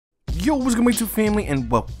Yo, what's good, MUT family, and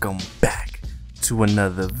welcome back to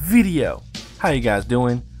another video. How you guys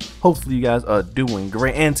doing? Hopefully you guys are doing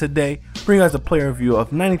great. And today, bring you guys a player review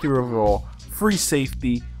of 93 overall free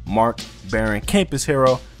safety Barron, campus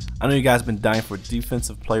hero. I know you guys have been dying for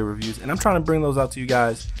defensive player reviews, and I'm trying to bring those out to you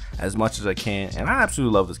guys as much as I can. And I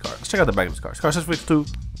absolutely love this card. Let's check out the back of this card. This card says 52,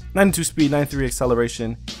 92 speed, 93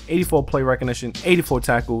 acceleration, 84 play recognition, 84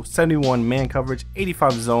 tackle, 71 man coverage,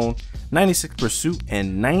 85 zone, 96 pursuit,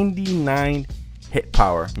 and 99 hit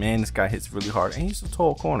power. Man, this guy hits really hard, and he's a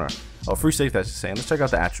tall corner. Oh, free safety, that's just saying. Let's check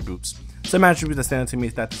out the attributes. Some attributes that stand out to me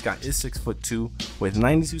is that this guy is 6'2" with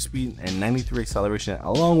 92 speed and 93 acceleration,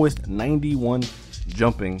 along with 91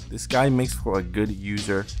 jumping. This guy makes for a good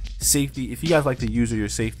user safety. If you guys like to use your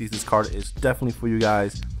safeties, this card is definitely for you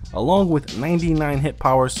guys. Along with 99 hit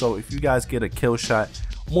power, so if you guys get a kill shot,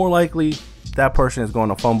 more likely that person is going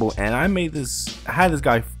to fumble. And I had this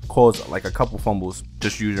guy cause like a couple fumbles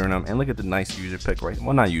just using them, and look at the nice user pick right,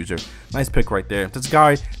 well, not user, nice pick right there. This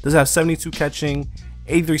guy does have 72 catching,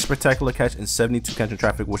 83 spectacular catch, and 72 catching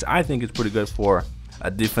traffic, which I think is pretty good for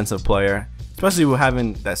a defensive player, especially with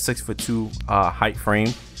having that 6'2" height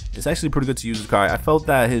frame. It's actually pretty good to use this guy. I felt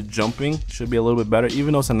that his jumping should be a little bit better,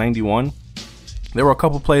 even though it's a 91. There were a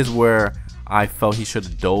couple plays where I felt he should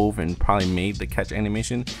have dove and probably made the catch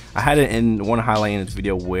animation. I had it in one highlight in this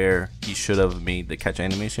video where he should have made the catch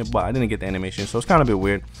animation, but I didn't get the animation, so it's kind of a bit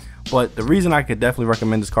weird. But the reason I could definitely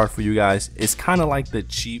recommend this card for you guys is kind of like the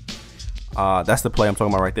cheap, that's the play I'm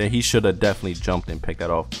talking about right there. He should have definitely jumped and picked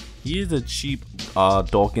that off. He is a cheap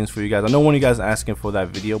Dawkins for you guys. I know one of you guys are asking for that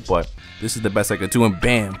video, but this is the best I could do, and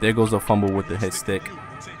bam, there goes the fumble with the hit stick.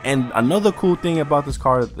 And another cool thing about this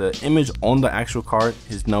card, the image on the actual card,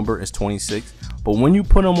 his number is 26, but when you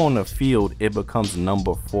put him on the field, it becomes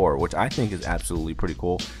number 4, which I think is absolutely pretty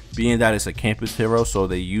cool, being that it's a campus hero, so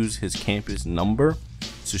they use his campus number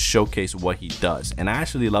to showcase what he does. And I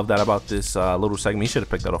actually love that about this little segment. He should have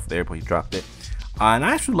picked that off there, but he dropped it. And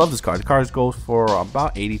I actually love this card. The card goes for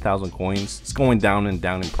about 80,000 coins. It's going down and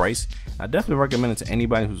down in price. I definitely recommend it to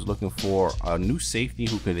anybody who's looking for a new safety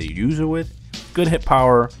who could use it with good hit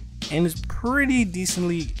power, and is pretty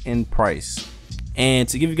decently in price. And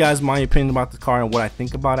to give you guys my opinion about the card and what I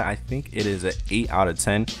think about it, I think it is an 8 out of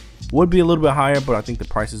 10. Would be a little bit higher, but I think the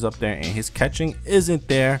price is up there, and his catching isn't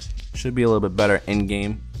there. Should be a little bit better in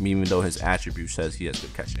game, even though his attribute says he has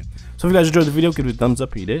good catching. So if you guys enjoyed the video, give it a thumbs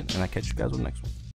up if you did, and I'll catch you guys on the next one.